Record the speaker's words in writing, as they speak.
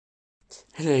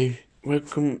Hello,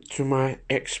 welcome to my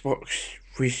Xbox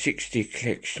 360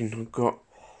 collection. I've got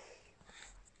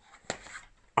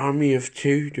Army of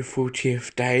Two, the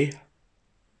 40th Day,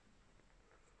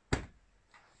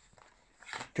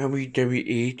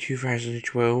 WWE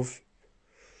 2012,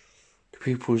 the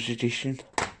People's Edition,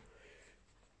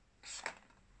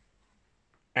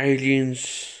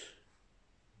 Aliens,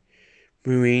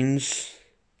 Marines,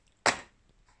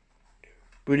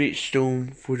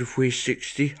 Bulletstorm for the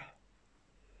 360,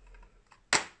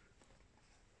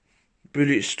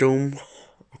 Bulletstorm.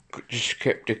 I just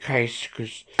kept the case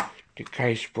because the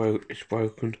case is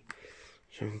broken,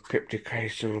 so I kept the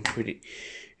case and I put it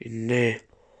in there.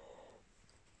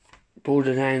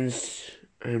 Borderlands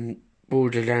and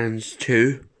Borderlands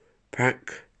 2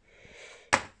 pack,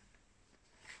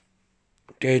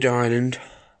 Dead Island,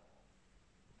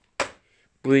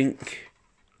 Brink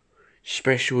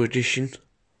Special Edition,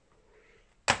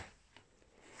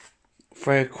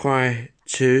 Far Cry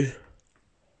 2,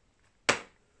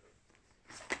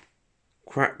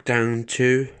 Crackdown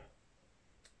 2,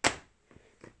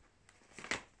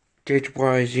 Dead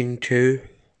Rising 2,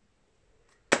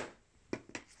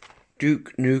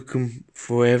 Duke Nukem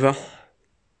Forever,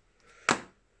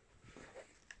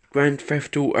 Grand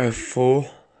Theft Auto 4,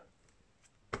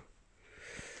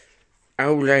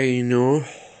 Eleanor,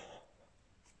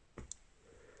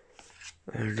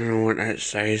 I don't know what that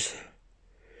says,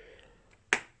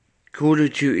 Call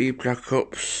of Duty Black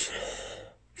Ops,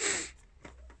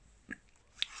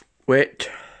 Wet,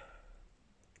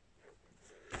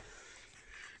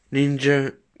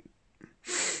 Ninja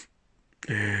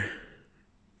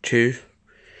 2,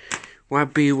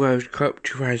 Rugby World Cup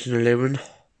 2011,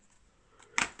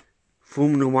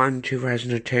 Formula 1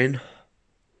 2010,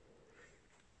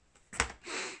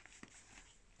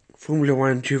 Formula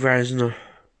 1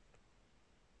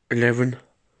 2011,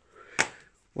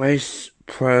 Race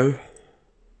Pro,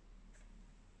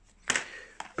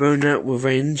 Burnout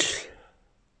Revenge,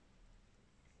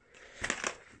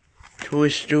 Toy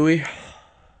Story,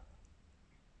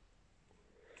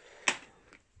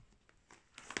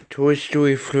 Toy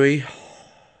Story 3,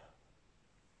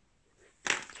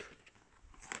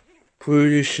 Pro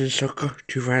Evolution Soccer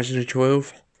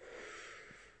 2012,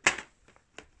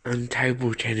 and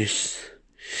Table Tennis.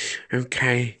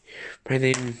 Okay, but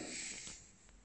then